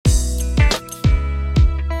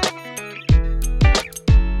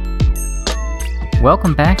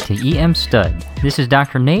Welcome back to EM Stud. This is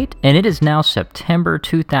Dr. Nate, and it is now September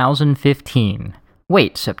 2015.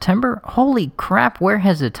 Wait, September? Holy crap, where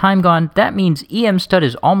has the time gone? That means EM Stud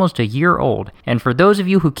is almost a year old. And for those of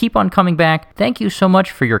you who keep on coming back, thank you so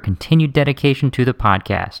much for your continued dedication to the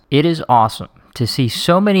podcast. It is awesome to see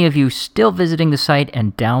so many of you still visiting the site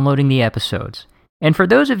and downloading the episodes. And for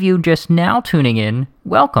those of you just now tuning in,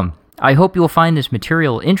 welcome. I hope you'll find this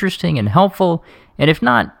material interesting and helpful, and if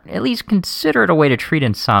not, at least consider it a way to treat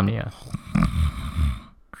insomnia.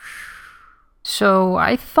 So,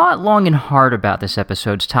 I thought long and hard about this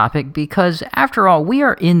episode's topic because, after all, we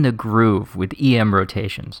are in the groove with EM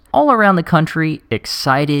rotations. All around the country,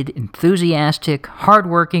 excited, enthusiastic,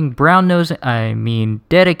 hardworking,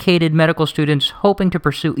 dedicated medical students hoping to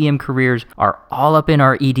pursue EM careers are all up in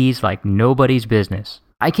our EDs like nobody's business.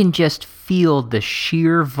 I can just feel the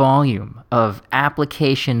sheer volume of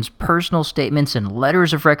applications, personal statements, and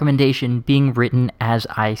letters of recommendation being written as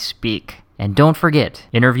I speak. And don't forget,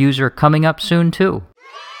 interviews are coming up soon too.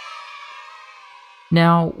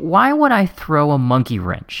 Now, why would I throw a monkey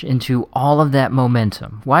wrench into all of that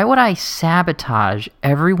momentum? Why would I sabotage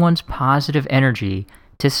everyone's positive energy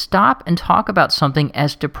to stop and talk about something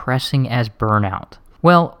as depressing as burnout?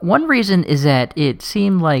 Well, one reason is that it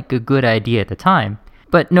seemed like a good idea at the time.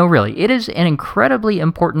 But no, really, it is an incredibly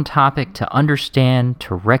important topic to understand,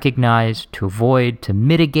 to recognize, to avoid, to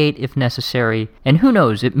mitigate if necessary, and who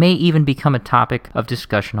knows, it may even become a topic of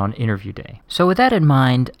discussion on interview day. So with that in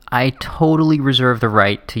mind, I totally reserve the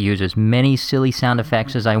right to use as many silly sound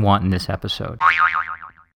effects as I want in this episode,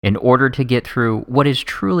 in order to get through what is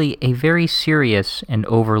truly a very serious and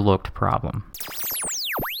overlooked problem.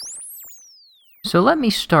 So let me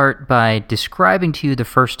start by describing to you the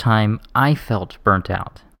first time I felt burnt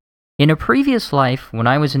out. In a previous life, when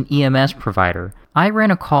I was an EMS provider, I ran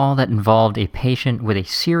a call that involved a patient with a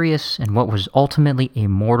serious and what was ultimately a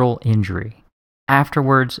mortal injury.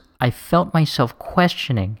 Afterwards, I felt myself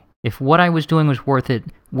questioning if what I was doing was worth it,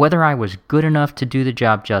 whether I was good enough to do the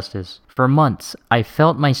job justice. For months, I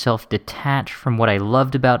felt myself detached from what I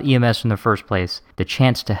loved about EMS in the first place, the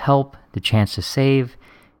chance to help, the chance to save,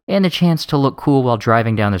 and the chance to look cool while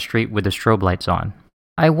driving down the street with the strobe lights on.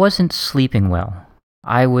 I wasn't sleeping well.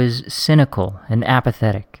 I was cynical and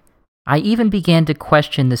apathetic. I even began to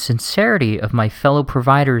question the sincerity of my fellow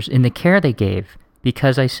providers in the care they gave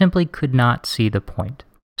because I simply could not see the point.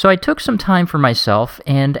 So I took some time for myself,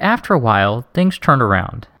 and after a while, things turned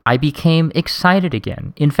around. I became excited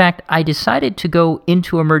again. In fact, I decided to go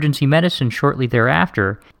into emergency medicine shortly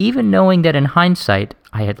thereafter, even knowing that in hindsight,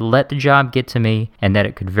 I had let the job get to me and that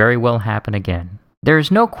it could very well happen again. There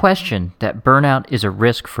is no question that burnout is a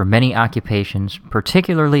risk for many occupations,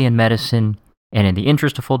 particularly in medicine, and in the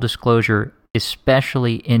interest of full disclosure,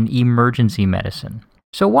 especially in emergency medicine.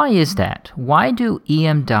 So why is that? Why do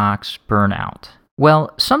EM docs burn out?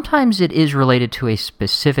 Well, sometimes it is related to a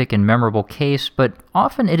specific and memorable case, but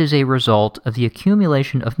often it is a result of the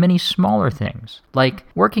accumulation of many smaller things, like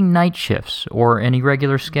working night shifts or an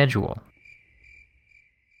irregular schedule.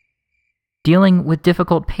 Dealing with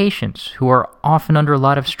difficult patients who are often under a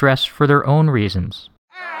lot of stress for their own reasons.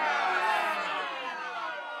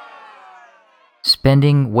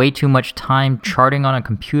 Spending way too much time charting on a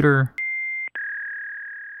computer.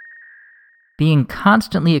 Being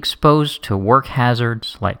constantly exposed to work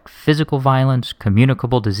hazards like physical violence,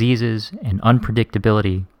 communicable diseases, and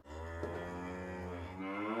unpredictability.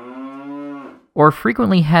 Or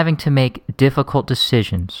frequently having to make difficult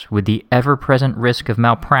decisions with the ever-present risk of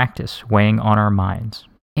malpractice weighing on our minds.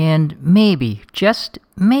 And maybe, just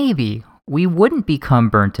maybe, we wouldn't become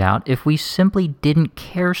burnt out if we simply didn't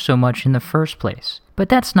care so much in the first place. But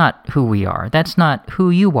that's not who we are. That's not who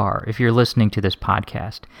you are if you're listening to this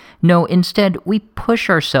podcast. No, instead, we push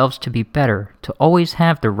ourselves to be better, to always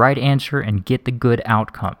have the right answer and get the good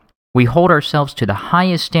outcome. We hold ourselves to the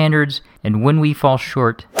highest standards, and when we fall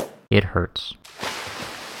short, it hurts.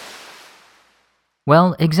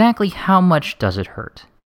 Well, exactly how much does it hurt?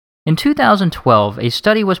 In 2012, a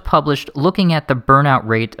study was published looking at the burnout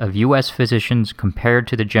rate of U.S. physicians compared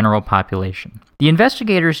to the general population. The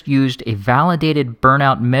investigators used a validated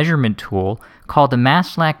burnout measurement tool called the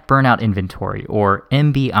Maslach Burnout Inventory, or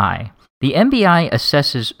MBI. The MBI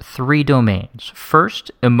assesses 3 domains.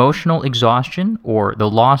 First, emotional exhaustion, or the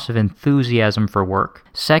loss of enthusiasm for work.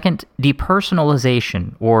 Second,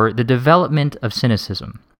 depersonalization, or the development of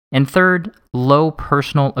cynicism. And third, low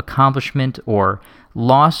personal accomplishment, or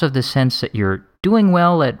loss of the sense that you're doing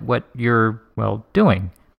well at what you're,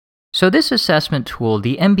 doing. So this assessment tool,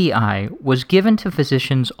 the MBI, was given to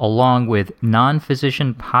physicians along with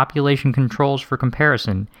non-physician population controls for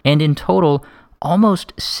comparison, and in total,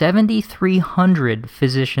 almost 7,300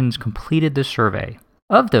 physicians completed the survey.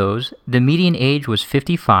 Of those, the median age was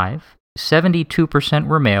 55, 72%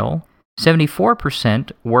 were male,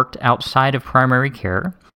 74% worked outside of primary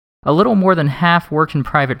care, a little more than half worked in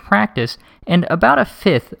private practice, and about a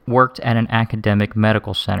fifth worked at an academic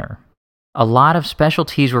medical center. A lot of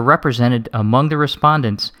specialties were represented among the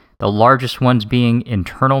respondents, the largest ones being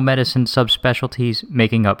internal medicine subspecialties,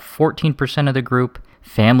 making up 14% of the group,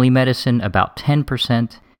 family medicine about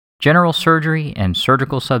 10%, general surgery and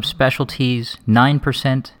surgical subspecialties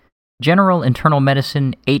 9%, general internal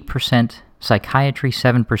medicine 8%, psychiatry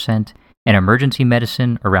 7%, and emergency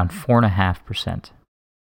medicine around 4.5%.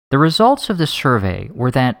 The results of the survey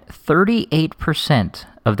were that 38%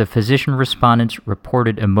 of the physician respondents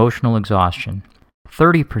reported emotional exhaustion,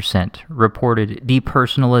 30% reported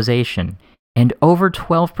depersonalization, and over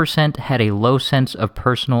 12% had a low sense of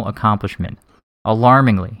personal accomplishment.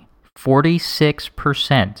 Alarmingly,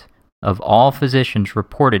 46% of all physicians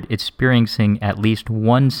reported experiencing at least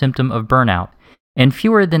one symptom of burnout, and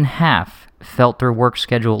fewer than half felt their work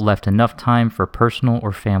schedule left enough time for personal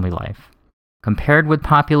or family life. Compared with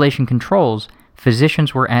population controls,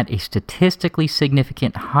 physicians were at a statistically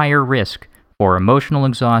significant higher risk for emotional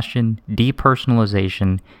exhaustion,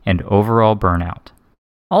 depersonalization, and overall burnout.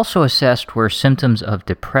 Also assessed were symptoms of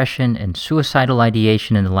depression and suicidal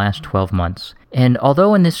ideation in the last 12 months, and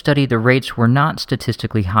although in this study the rates were not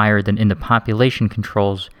statistically higher than in the population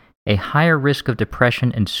controls, a higher risk of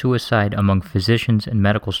depression and suicide among physicians and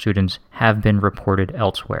medical students have been reported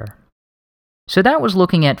elsewhere. So that was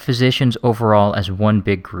looking at physicians overall as one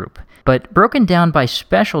big group, but broken down by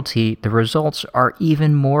specialty, the results are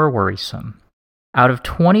even more worrisome. Out of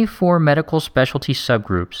 24 medical specialty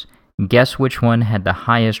subgroups, guess which one had the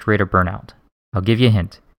highest rate of burnout? I'll give you a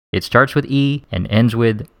hint. It starts with E and ends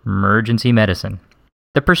with emergency medicine.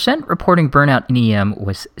 The percent reporting burnout in EM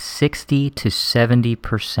was 60 to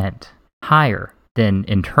 70%, higher than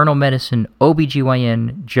internal medicine,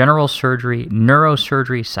 OBGYN, general surgery,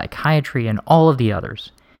 neurosurgery, psychiatry, and all of the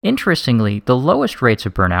others. Interestingly, the lowest rates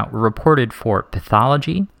of burnout were reported for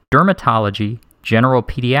pathology, dermatology, general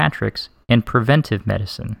pediatrics, and preventive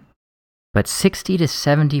medicine. But 60 to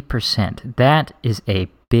 70%, that is a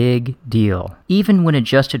big deal. Even when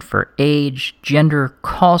adjusted for age, gender,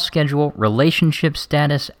 call schedule, relationship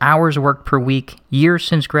status, hours worked per week, years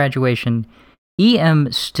since graduation,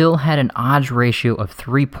 EM still had an odds ratio of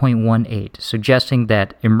 3.18, suggesting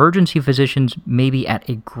that emergency physicians may be at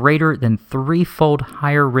a greater than threefold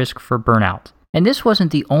higher risk for burnout. And this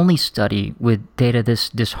wasn't the only study with data this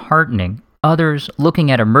disheartening. Others, looking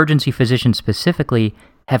at emergency physicians specifically,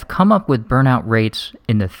 have come up with burnout rates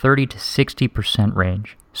in the 30 to 60%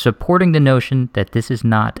 range, supporting the notion that this is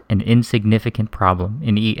not an insignificant problem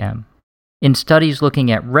in EM. In studies looking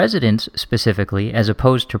at residents specifically, as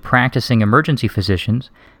opposed to practicing emergency physicians,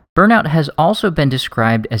 burnout has also been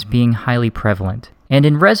described as being highly prevalent. And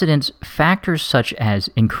in residents, factors such as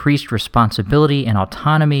increased responsibility and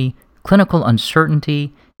autonomy, clinical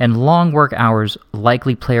uncertainty, and long work hours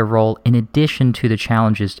likely play a role in addition to the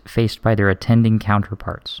challenges faced by their attending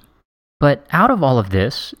counterparts. But out of all of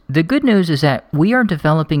this, the good news is that we are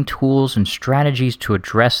developing tools and strategies to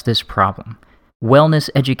address this problem. Wellness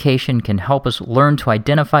education can help us learn to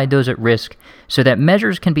identify those at risk so that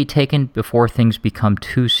measures can be taken before things become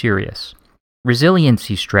too serious.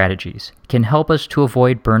 Resiliency strategies can help us to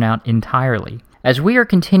avoid burnout entirely. As we are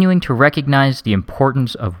continuing to recognize the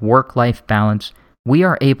importance of work-life balance, we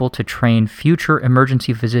are able to train future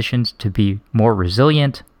emergency physicians to be more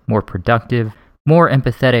resilient, more productive, more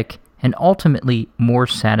empathetic, and ultimately more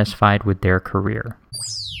satisfied with their career.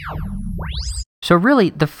 So really,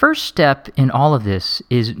 the first step in all of this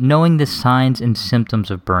is knowing the signs and symptoms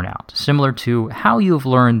of burnout, similar to how you have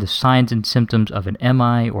learned the signs and symptoms of an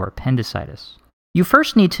MI or appendicitis. You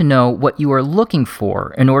first need to know what you are looking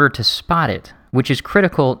for in order to spot it, which is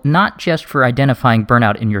critical not just for identifying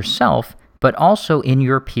burnout in yourself, but also in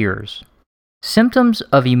your peers. Symptoms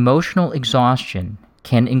of emotional exhaustion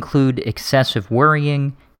can include excessive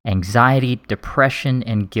worrying, anxiety, depression,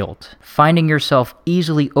 and guilt. Finding yourself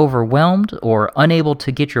easily overwhelmed or unable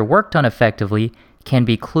to get your work done effectively can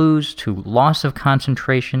be clues to loss of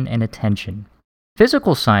concentration and attention.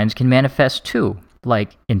 Physical signs can manifest too,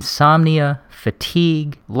 like insomnia,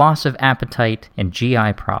 fatigue, loss of appetite, and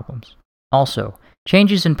GI problems. Also,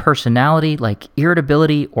 changes in personality like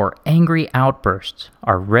irritability or angry outbursts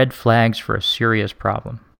are red flags for a serious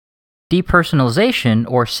problem. Depersonalization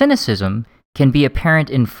or cynicism can be apparent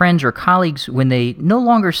in friends or colleagues when they no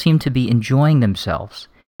longer seem to be enjoying themselves.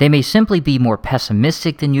 They may simply be more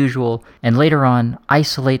pessimistic than usual, and later on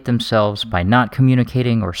isolate themselves by not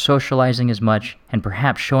communicating or socializing as much, and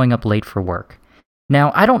perhaps showing up late for work.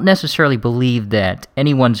 Now, I don't necessarily believe that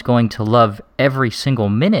anyone's going to love every single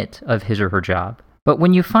minute of his or her job, but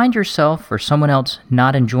when you find yourself or someone else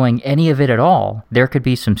not enjoying any of it at all, there could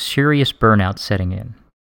be some serious burnout setting in.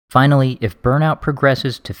 Finally, if burnout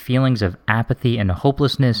progresses to feelings of apathy and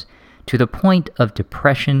hopelessness, to the point of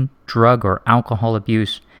depression, drug or alcohol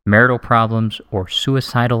abuse, marital problems, or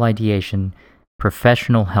suicidal ideation,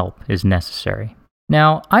 professional help is necessary.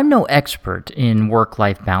 Now, I'm no expert in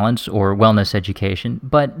work-life balance or wellness education,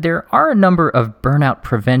 but there are a number of burnout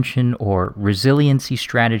prevention or resiliency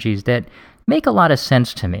strategies that make a lot of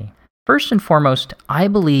sense to me. First and foremost, I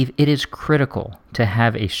believe it is critical to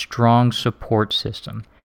have a strong support system.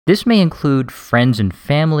 This may include friends and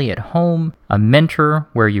family at home, a mentor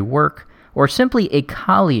where you work, or simply a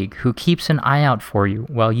colleague who keeps an eye out for you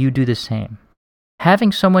while you do the same.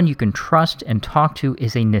 Having someone you can trust and talk to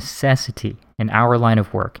is a necessity in our line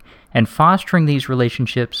of work, and fostering these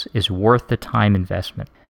relationships is worth the time investment.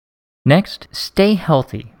 Next, stay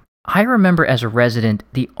healthy. I remember as a resident,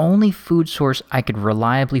 the only food source I could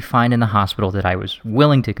reliably find in the hospital that I was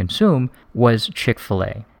willing to consume was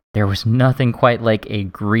Chick-fil-A. There was nothing quite like a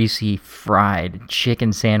greasy, fried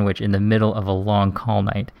chicken sandwich in the middle of a long call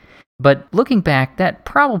night. But looking back, that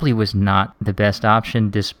probably was not the best option,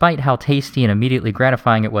 despite how tasty and immediately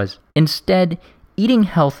gratifying it was. Instead, eating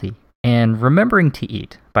healthy, and remembering to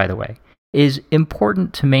eat, by the way, is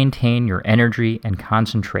important to maintain your energy and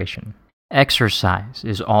concentration. Exercise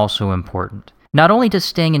is also important. Not only does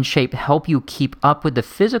staying in shape help you keep up with the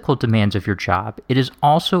physical demands of your job, it is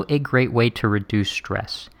also a great way to reduce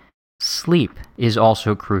stress. Sleep is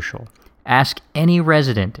also crucial. Ask any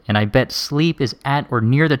resident, and I bet sleep is at or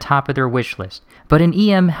near the top of their wish list. But in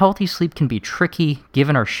EM, healthy sleep can be tricky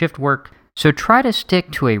given our shift work, so try to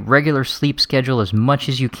stick to a regular sleep schedule as much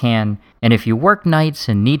as you can, and if you work nights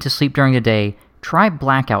and need to sleep during the day, try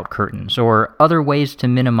blackout curtains or other ways to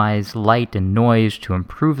minimize light and noise to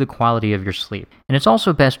improve the quality of your sleep. And it's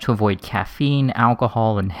also best to avoid caffeine,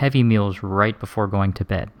 alcohol, and heavy meals right before going to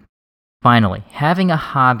bed. Finally, having a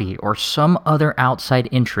hobby or some other outside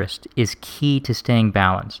interest is key to staying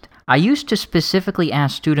balanced. I used to specifically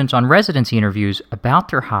ask students on residency interviews about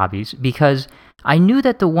their hobbies because I knew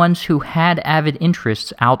that the ones who had avid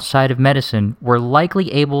interests outside of medicine were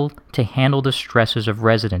likely able to handle the stresses of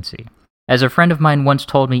residency. As a friend of mine once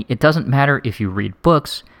told me, it doesn't matter if you read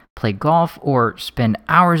books, play golf, or spend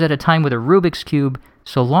hours at a time with a Rubik's Cube,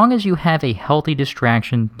 so long as you have a healthy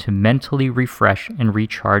distraction to mentally refresh and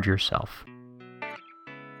recharge yourself.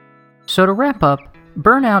 So to wrap up,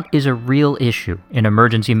 burnout is a real issue in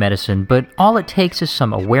emergency medicine, but all it takes is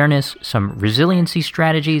some awareness, some resiliency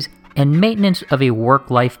strategies, and maintenance of a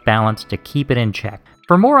work-life balance to keep it in check.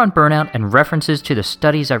 For more on burnout and references to the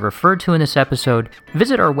studies I referred to in this episode,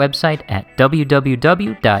 visit our website at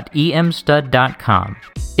www.emstud.com.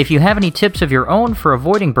 If you have any tips of your own for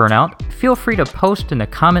avoiding burnout, feel free to post in the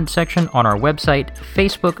comment section on our website,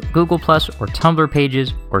 Facebook, Google+, or Tumblr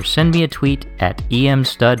pages, or send me a tweet at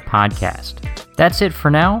emstudpodcast. That's it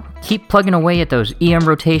for now. Keep plugging away at those EM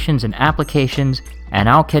rotations and applications, and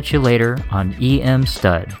I'll catch you later on EM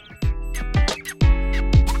Stud.